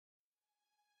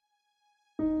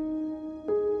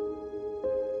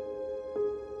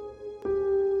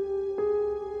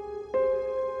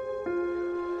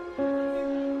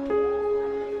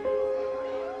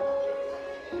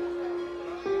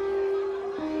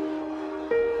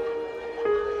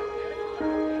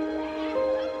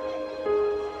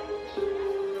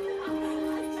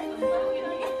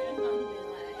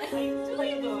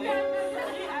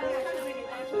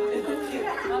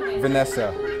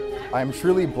Vanessa, I am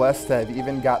truly blessed to have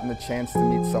even gotten the chance to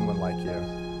meet someone like you.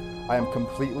 I am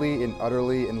completely and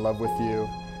utterly in love with you,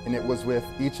 and it was with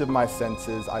each of my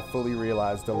senses I fully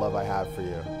realized the love I have for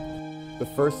you. The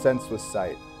first sense was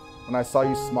sight. When I saw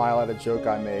you smile at a joke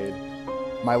I made,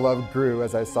 my love grew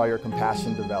as I saw your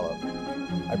compassion develop.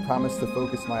 I promised to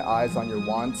focus my eyes on your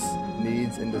wants,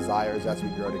 needs, and desires as we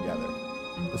grow together.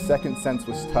 The second sense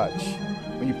was touch.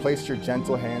 When you placed your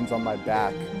gentle hands on my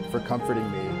back for comforting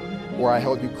me, or I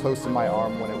held you close in my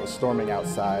arm when it was storming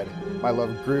outside, my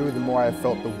love grew the more I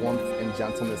felt the warmth and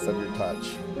gentleness of your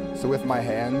touch. So with my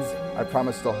hands, I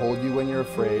promise to hold you when you're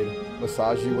afraid,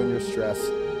 massage you when you're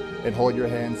stressed, and hold your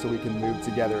hand so we can move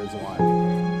together as one.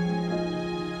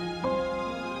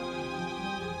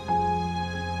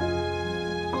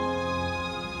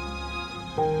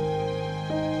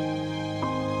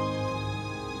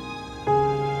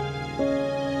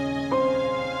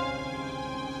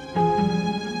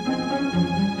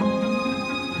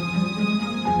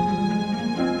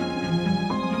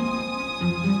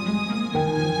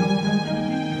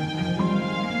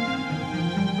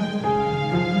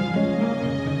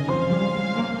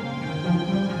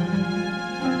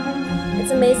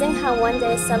 It's amazing how one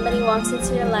day somebody walks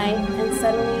into your life and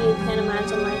suddenly you can't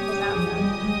imagine life without them.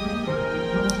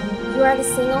 You are the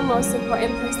single most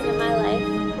important person in my life,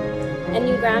 and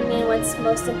you ground me in what's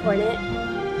most important,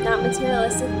 not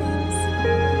materialistic things,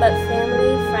 but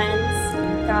family, friends,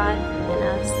 God, and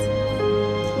us.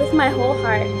 With my whole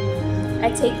heart,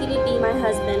 I take you to be my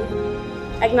husband,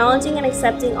 acknowledging and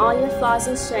accepting all your flaws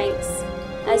and strengths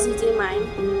as you do mine.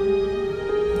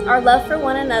 Our love for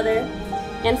one another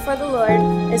and for the Lord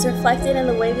is reflected in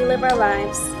the way we live our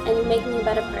lives, and you make me a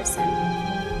better person.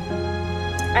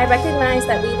 I recognize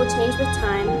that we will change with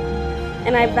time,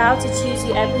 and I vow to choose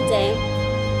you every day,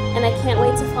 and I can't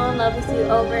wait to fall in love with you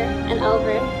over and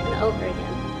over and over again.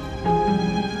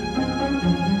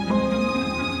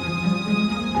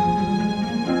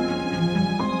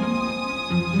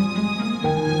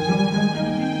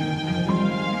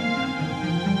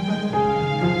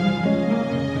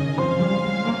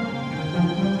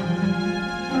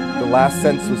 The last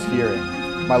sense was hearing.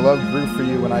 My love grew for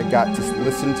you when I got to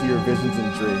listen to your visions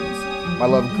and dreams. My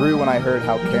love grew when I heard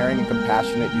how caring and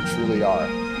compassionate you truly are.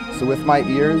 So with my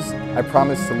ears, I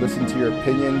promise to listen to your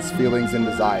opinions, feelings, and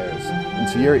desires. And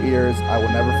to your ears, I will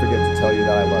never forget to tell you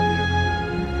that I love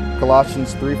you.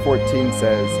 Colossians 3:14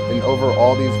 says, "And over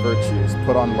all these virtues,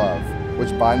 put on love,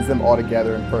 which binds them all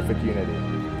together in perfect unity."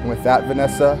 And with that,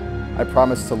 Vanessa, I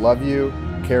promise to love you,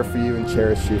 care for you, and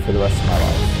cherish you for the rest of my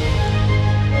life.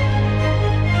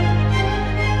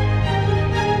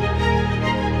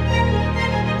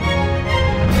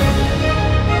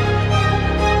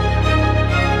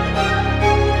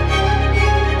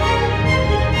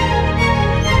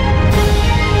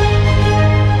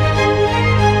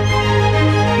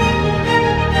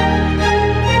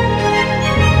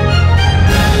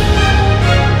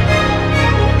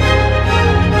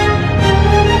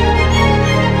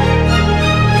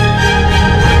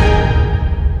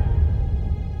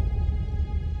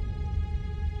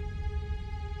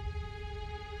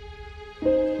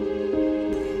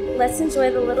 Let's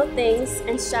enjoy the little things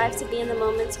and strive to be in the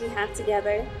moments we have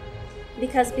together.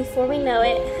 Because before we know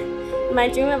it, my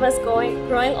dream of us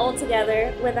growing old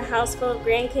together with a house full of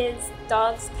grandkids,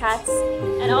 dogs, cats,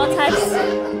 and all types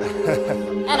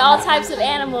of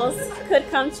animals could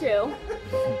come true.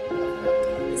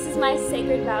 This is my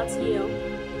sacred vow to you.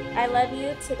 I love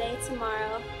you today,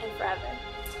 tomorrow, and forever.